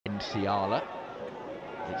Musiala.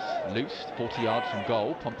 It's loose, 40 yards from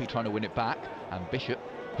goal. Pompey trying to win it back, and Bishop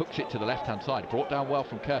hooks it to the left-hand side. Brought down well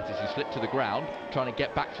from Curtis, who slipped to the ground, trying to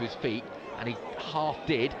get back to his feet, and he half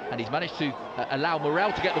did, and he's managed to allow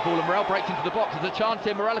Morel to get the ball, and Morel breaks into the box. There's a chance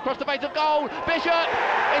here. Morel across the face of goal. Bishop!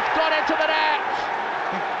 It's gone into the net!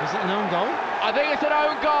 Is it an own goal? I think it's an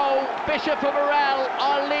own goal. Bishop and Morel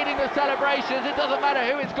are leading the celebrations. It doesn't matter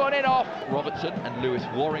who it's gone in off. Robertson and Lewis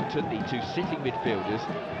Warrington, the two sitting midfielders.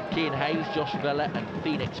 Kean Hayes, Josh Vella and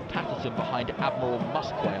Phoenix Patterson behind Admiral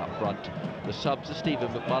Musquay up front. The subs are Stephen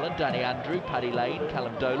McMullen, Danny Andrew, Paddy Lane,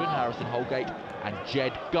 Callum Dolan, Harrison Holgate and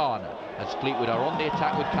Jed Garner. As Fleetwood are on the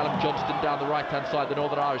attack with Callum Johnston down the right-hand side, the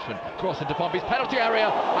Northern Irishman. Cross into Pompey's penalty area,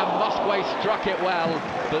 and Musquay struck it well,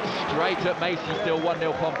 but straight at Mason, still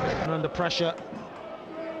 1-0 Pompey. And under pressure.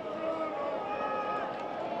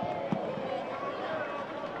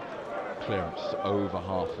 Clearance over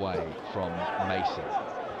halfway from Mason.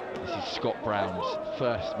 This is Scott Brown's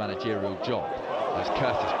first managerial job as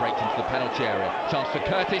Curtis breaks into the penalty area. Chance for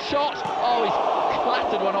Curtis, shot! Oh, he's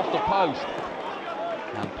clattered one off the post.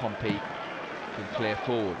 And Pompey can clear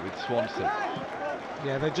forward with Swanson.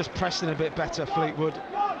 Yeah, they're just pressing a bit better, Fleetwood.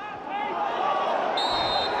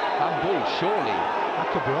 Handball, surely.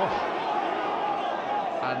 That could be off.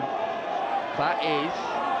 And that is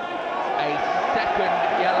a second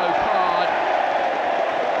yellow card.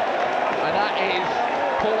 And that is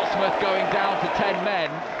Portsmouth going down to 10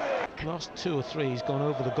 men. Last 2 or 3, he's gone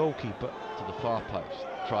over the goalkeeper. To the far post.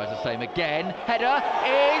 Tries the same again. Header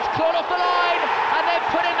is clawed off the line and then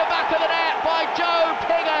put in the back of the net by Joe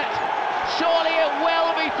Pigott. Surely it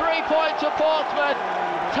will be 3 points for Portsmouth.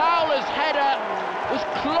 Towler's header was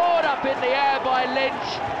clawed up in the air by Lynch,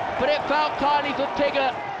 but it felt tiny for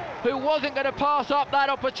Pigott, who wasn't going to pass up that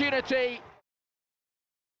opportunity.